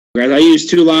guys. I use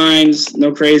 2 lines,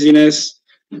 no craziness,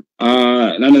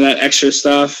 none of that extra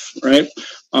stuff, right?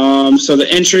 So the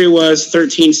entry was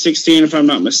 13.16, if I'm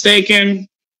not mistaken,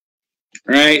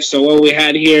 right? So what we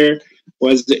had here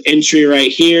was the entry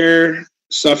right here,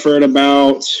 suffered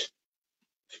about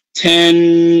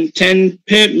 10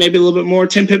 pip, maybe a little bit more,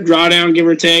 10 pip drawdown, give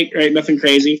or take, right? Nothing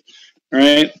crazy,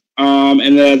 right?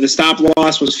 And the stop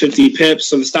loss was 50 pips.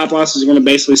 So the stop loss is going to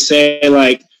basically say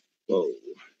like, whoa.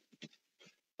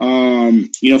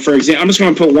 You know, for example, I'm just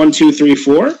going to put 1, 2, 3,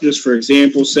 4, just for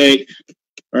example's sake.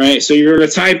 All right. So you're going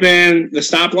to type in the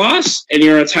stop loss and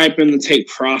you're going to type in the take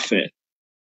profit.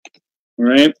 All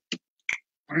right.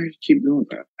 Why do you keep doing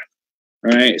that?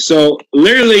 All right. So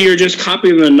literally you're just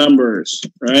copying the numbers,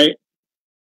 right?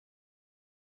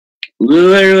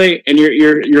 Literally, and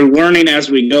you're learning as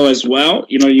we go as well.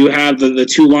 You know, you have the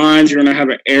 2 lines. You're going to have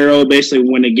an arrow basically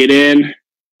when to get in.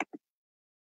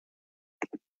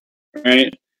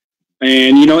 Right.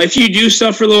 And, you know, if you do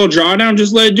suffer a little drawdown,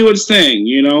 just let it do its thing,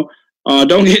 you know.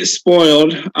 Don't get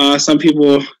spoiled. Some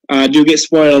people do get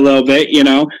spoiled a little bit, you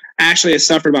know. Actually, it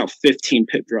suffered about 15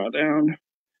 pip drawdown.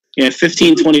 Yeah,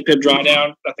 15, 20 pip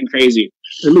drawdown. Nothing crazy.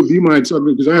 Hey, Luke, do you mind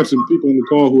talking? Because I have some people on the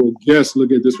call who are guests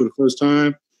look at this for the first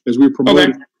time as we promote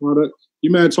the product.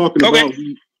 You mind talking about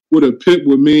what a pip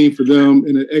would mean for them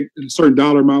in a certain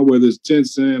dollar amount, whether it's 10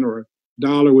 cents or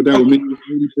 $1, what that would mean,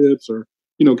 80 pips, or,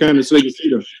 you know, kind of so you can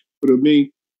see what it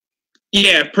mean?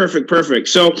 Yeah, perfect.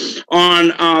 So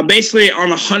on basically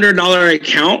on a $100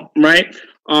 account, right?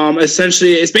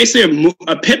 Essentially, it's basically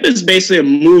a pip is basically a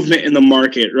movement in the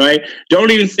market, right?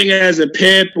 Don't even think of it as a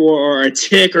pip or a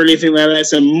tick or anything like that.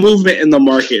 It's a movement in the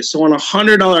market. So on a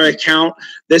 $100 account,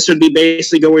 this would be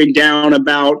basically going down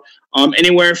about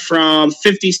anywhere from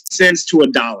 50 cents to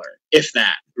 $1, if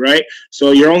that, right?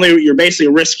 So you're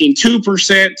basically risking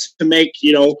 2% to make,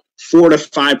 you know, 4 to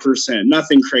 5%,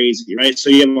 nothing crazy, right? So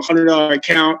you have a $100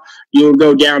 account, you would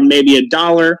go down maybe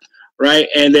 $1, right?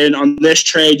 And then on this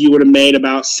trade, you would have made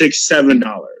about $6, $7,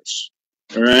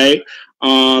 all right?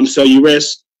 So you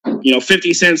risk, you know,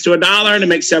 50 cents to $1 to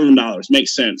make $7,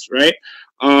 makes sense, right?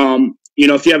 You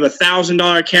know, if you have a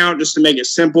 $1,000 account, just to make it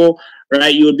simple,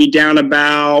 right, you would be down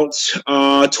about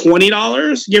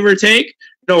 $20, give or take.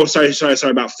 No, sorry,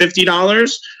 about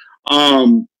 $50.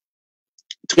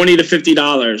 $20 to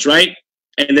 $50, right?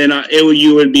 And then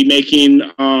you would be making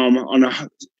on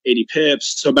 80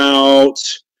 pips, so about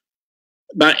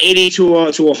 80 to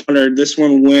 100. This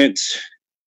one went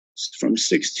from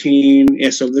 16. Yeah,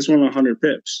 so this one 100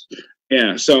 pips.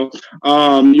 Yeah, so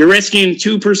you're risking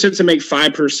 2% to make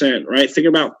 5%, right? Think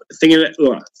of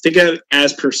it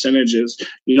as percentages,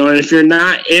 you know. And if you're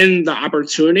not in the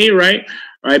opportunity, right?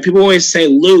 Right? People always say,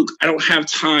 Luke, I don't have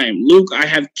time. Luke, I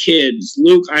have kids.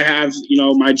 Luke, I have, you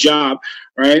know, my job,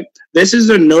 right? This is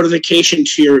a notification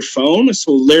to your phone.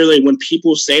 So literally when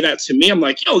people say that to me, I'm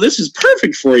like, yo, this is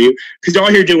perfect for you, because all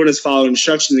you're doing is following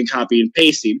instructions and copy and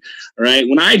pasting, right?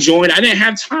 When I joined, I didn't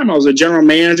have time. I was a general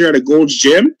manager at a Gold's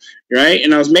gym, right?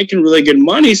 And I was making really good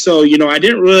money. So, you know, I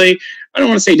don't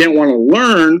want to say didn't want to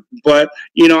learn, but,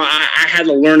 you know, I had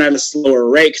to learn at a slower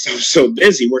rate because I was so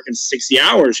busy working 60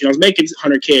 hours. You know, I was making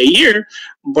 $100K a year,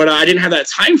 but I didn't have that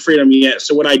time freedom yet.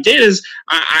 So what I did is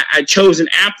I chose an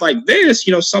app like this,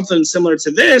 you know, something similar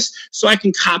to this, so I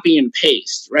can copy and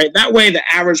paste, right? That way the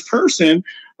average person,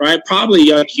 right,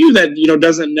 probably like you that, you know,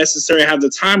 doesn't necessarily have the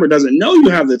time or doesn't know you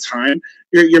have the time,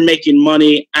 you're making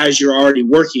money as you're already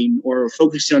working or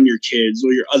focusing on your kids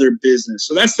or your other business.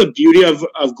 So that's the beauty of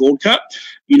GoldCup.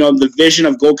 You know, the vision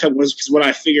of GoldCup was, because what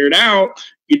I figured out,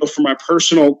 you know, for my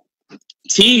personal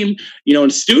team, you know,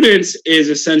 and students, is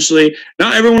essentially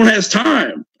not everyone has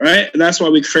time, right? And that's why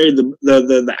we created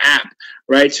the app,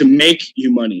 right, to make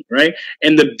you money, right?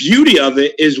 And the beauty of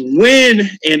it is when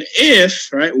and if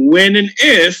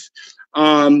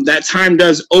that time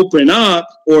does open up,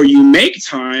 or you make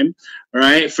time,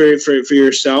 right, for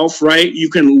yourself, right, you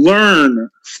can learn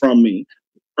from me,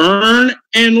 earn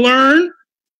and learn,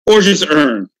 or just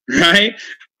earn, right?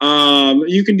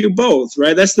 You can do both,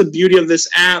 right? That's the beauty of this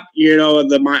app. You know,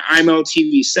 my IMO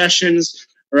TV sessions,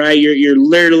 right? You're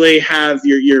literally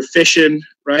you're fishing,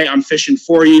 right? I'm fishing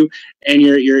for you, and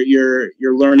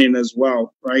you're learning as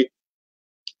well, right?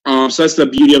 So that's the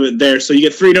beauty of it there. So you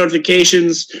get 3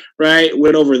 notifications, right?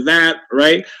 Went over that,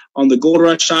 right? On the Gold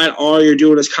Rush side, all you're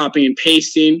doing is copying and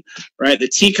pasting, right? The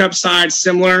TeaCup side,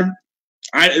 similar.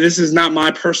 This is not my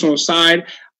personal side.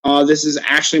 This is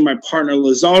actually my partner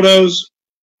Lizaldo's,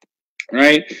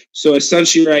 right? So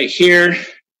essentially right here,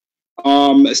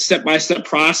 a step-by-step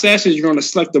process is you're going to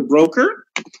select the broker,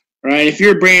 right? If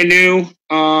you're brand new,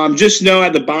 just know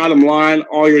at the bottom line,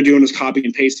 all you're doing is copying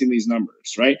and pasting these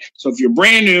numbers, right? So if you're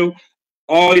brand new,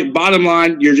 bottom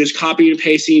line, you're just copying and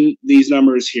pasting these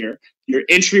numbers here, your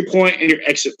entry point and your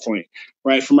exit point,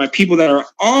 right? For my people that are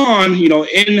on,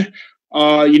 in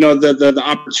the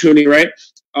opportunity, right?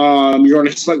 You're going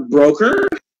to select broker,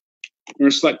 you're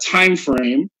going to select time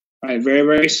frame, right? Very,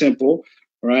 very simple,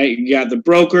 right? You got the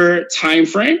broker, time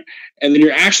frame, and then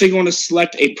you're actually going to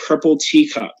select a purple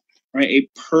teacup, right? A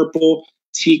purple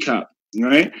teacup,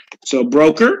 right? So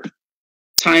broker,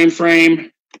 time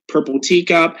frame, purple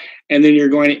teacup, and then you're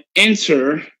going to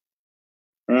enter,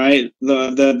 right,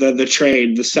 the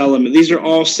trade, the sell limit. These are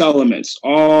all sell limits,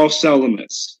 all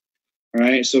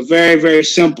right? So very, very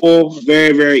simple,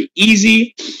 very, very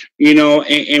easy,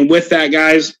 and with that,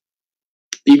 guys,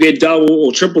 you get double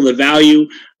or triple the value,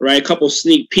 right? A couple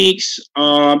sneak peeks,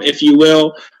 if you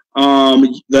will.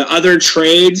 The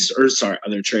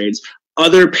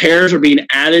other pairs are being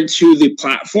added to the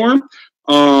platform.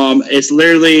 It's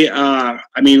literally,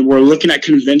 we're looking at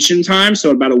convention time,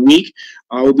 so about a week.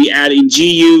 We'll be adding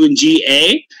GU and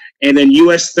GA, and then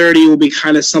US 30 will be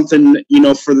kind of something,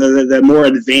 for the more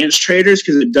advanced traders,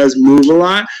 because it does move a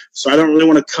lot. So I don't really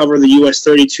want to cover the US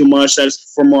 30 too much.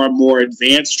 That's for more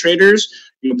advanced traders.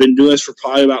 You've been doing this for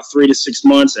probably about 3 to 6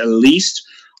 months at least.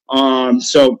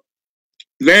 So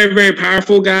very, very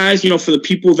powerful, guys. For the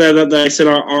people that I said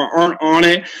aren't on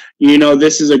it,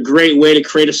 this is a great way to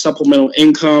create a supplemental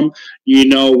income,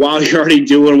 while you're already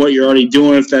doing what you're already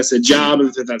doing, if that's a job,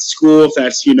 if that's school, if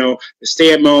that's, a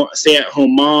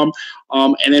stay-at-home mom.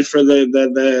 And then for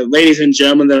the ladies and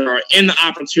gentlemen that are in the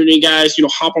opportunity, guys,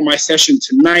 hop on my session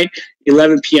tonight,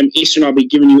 11 p.m. Eastern. I'll be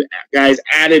giving you guys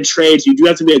added trades. You do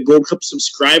have to be a GoldCup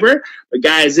subscriber. But,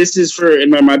 guys, this is for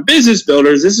my business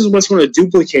builders. This is what's going to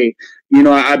duplicate.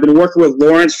 I've been working with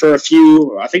Lawrence for a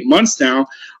few, I think, months now,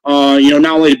 not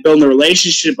only building the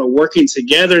relationship, but working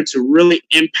together to really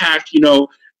impact,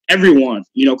 everyone,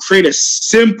 create a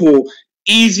simple,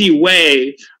 easy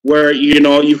way where,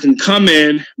 you can come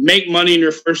in, make money in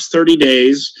your first 30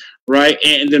 days, right?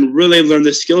 And then really learn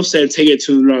the skill set and take it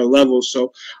to another level.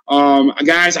 So,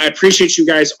 guys, I appreciate you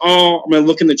guys all. I'm going to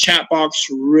look in the chat box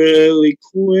really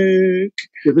quick.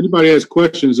 If anybody has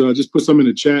questions, just put some in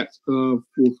the chat for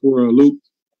Luke.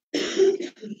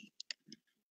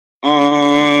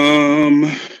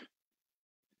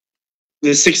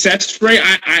 The success rate,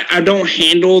 I don't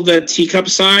handle the teacup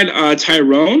side,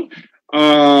 Tyrone.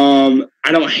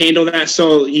 I don't handle that,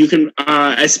 so you can.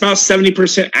 It's about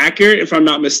 70% accurate, if I'm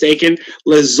not mistaken.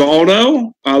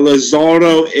 Lizaldo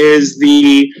is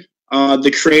the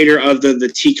creator of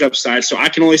the teacup side, so I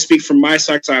can only speak from my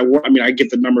side. I get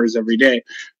the numbers every day,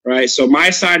 right? So my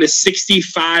side is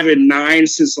 65-9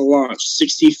 since the launch,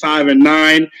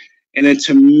 65-9, and then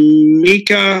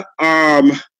Tamika,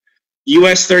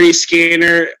 US 30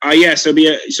 scanner. So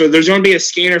there's going to be a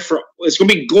scanner for. It's going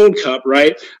to be GoldCup,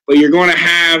 right? But you're going to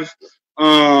have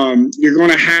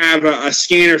a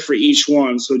scanner for each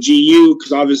one. So GU,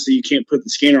 because obviously you can't put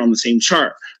the scanner on the same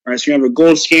chart, right? So you have a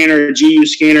gold scanner, a GU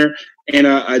scanner, and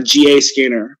a GA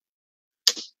scanner.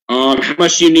 How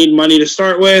much do you need money to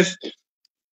start with?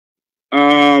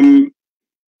 You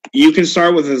can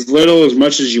start with as little, as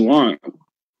much as you want.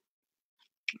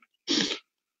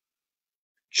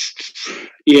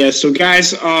 Yeah, so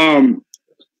guys, is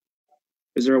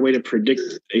there a way to predict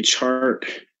a chart?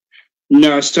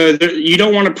 No, so you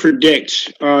don't want to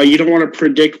predict. You don't want to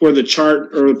predict where the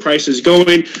chart or the price is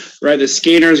going, right? The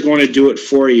scanner is going to do it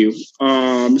for you.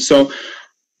 So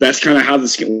that's kind of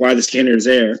why the scanner is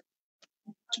there.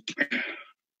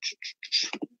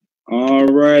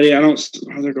 Alrighty,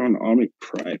 they're going to all make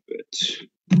private.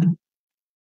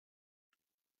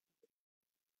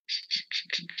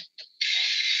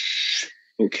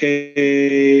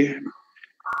 Okay.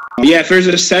 Yeah, if there's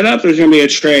a setup, there's going to be a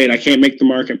trade. I can't make the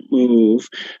market move.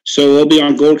 So we'll be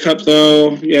on GoldCup,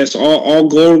 though. Yes, all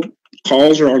gold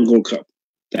calls are on GoldCup.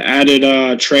 The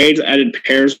added trades, added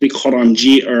pairs be called on on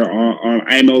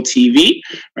IMLTV.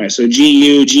 All right, so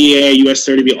GU, GA, US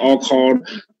 30 be all called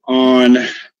on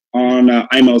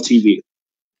IMLTV.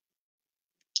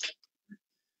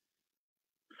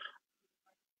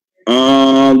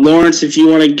 Lawrence, if you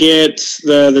want to get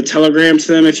the telegram to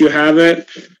them, if you have it.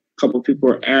 A couple people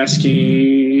are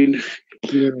asking.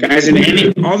 Guys, and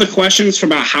all the questions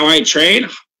about how I trade,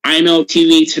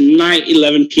 IMLTV tonight,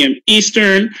 11 p.m.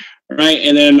 Eastern, right?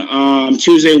 And then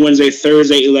Tuesday, Wednesday,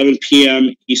 Thursday, 11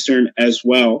 p.m. Eastern as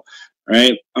well,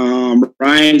 right?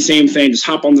 Ryan, same thing. Just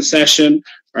hop on the session.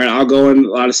 All right, I'll go in a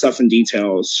lot of stuff in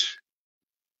details.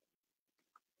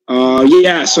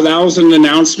 Yeah, so that was an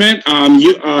announcement.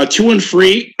 2 and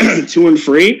free, 2 and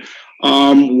free.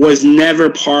 was never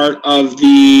part of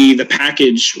the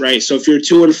package, right? So if you're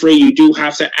 2 and free, you do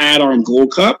have to add on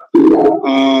GoldCup.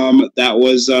 That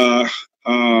was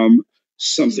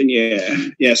something,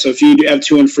 yeah. So if you do have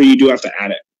 2 and free, you do have to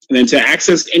add it. And then to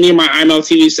access any of my IML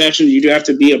TV sessions, you do have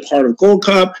to be a part of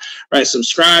GoldCup, right?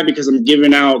 Subscribe, because I'm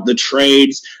giving out the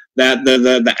trades that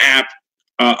the app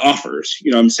offers.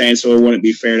 You know what I'm saying? So it wouldn't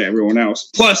be fair to everyone else.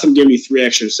 Plus, I'm giving you 3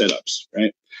 extra setups,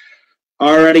 right?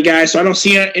 Alrighty, guys. So I don't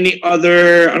see any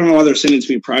other. I don't know why they're sending it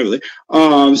to me privately.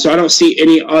 So I don't see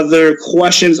any other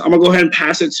questions. I'm gonna go ahead and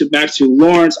pass it back to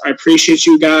Lawrence. I appreciate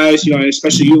you guys. You know,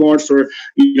 especially you, Lawrence, for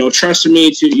trusting me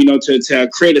to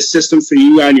create a system for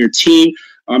you and your team.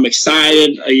 I'm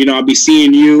excited. I'll be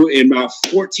seeing you in about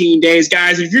 14 days,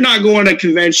 guys. If you're not going to a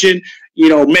convention,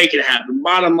 make it happen.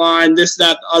 Bottom line, this,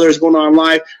 that, the other is going on in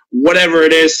life. Whatever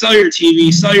it is, sell your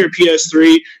TV, sell your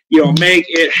PS3. Make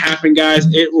it happen, guys.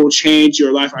 It will change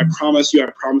your life. I promise you.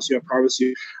 I promise you. I promise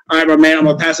you. All right, my man. I'm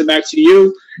gonna pass it back to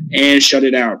you and shut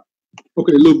it down.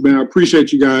 Okay, Luke, man. I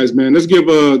appreciate you guys, man. Let's give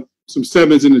some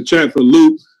sevens in the chat for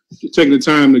Luke, taking the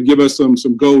time to give us some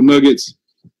gold nuggets.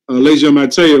 Ladies and gentlemen, I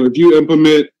tell you, if you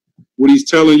implement what he's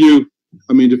telling you,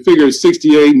 I mean, the figure is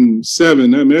 68 and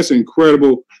 7. I mean, that's an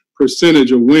incredible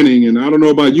percentage of winning. And I don't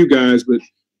know about you guys, but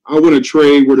I want to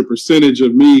trade where the percentage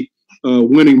of me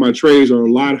winning my trades are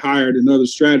a lot higher than other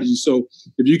strategies. So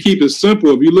if you keep it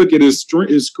simple, if you look at his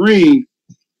screen,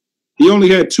 he only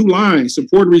had 2 lines,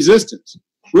 support and resistance.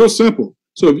 Real simple.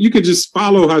 So if you could just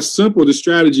follow how simple the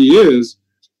strategy is,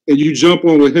 and you jump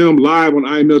on with him live on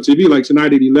IML TV, like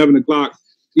tonight at 11 o'clock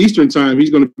Eastern time, he's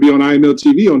going to be on IML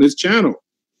TV on his channel.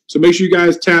 So make sure you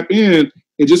guys tap in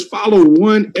and just follow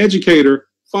one educator,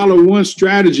 follow one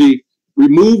strategy,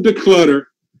 remove the clutter,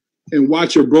 and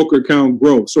watch your broker account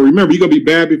grow. So remember, you're going to be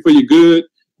bad before you're good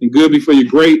and good before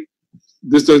you're great.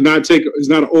 This does not it's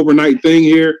not an overnight thing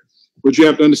here, but you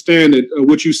have to understand that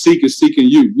what you seek is seeking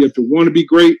you. You have to want to be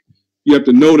great. You have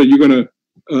to know that you're going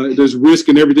to, there's risk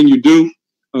in everything you do.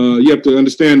 You have to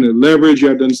understand the leverage. You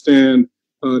have to understand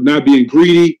not being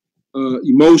greedy,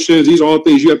 emotions. These are all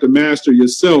things you have to master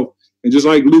yourself. And just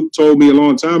like Luke told me a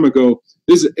long time ago,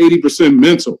 this is 80%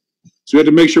 mental. So you have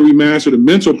to make sure we master the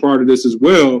mental part of this as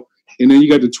well. And then you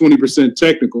got the 20%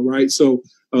 technical, right? So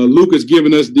Luke is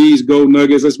giving us these gold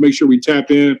nuggets. Let's make sure we tap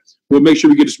in. We'll make sure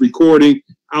we get this recording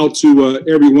out to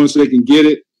everyone so they can get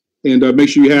it. And make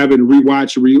sure you have it and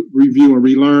rewatch, review, and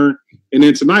relearn. And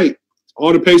then tonight,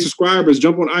 all the paid subscribers,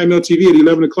 jump on IML TV at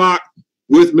 11 o'clock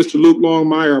with Mr. Luc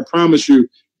Longmire. I promise you,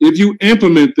 if you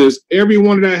implement this,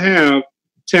 everyone that I have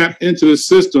tapped into the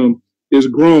system is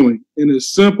growing. And it's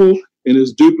simple and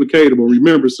it's duplicatable.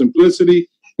 Remember, simplicity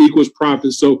equals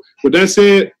profit. So with that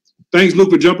said, thanks,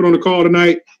 Luke, for jumping on the call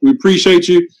tonight. We appreciate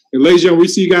you. And ladies and gentlemen, we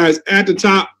see you guys at the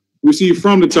top. We see you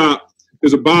from the top.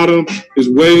 There's a bottom. It's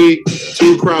way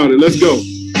too crowded. Let's go.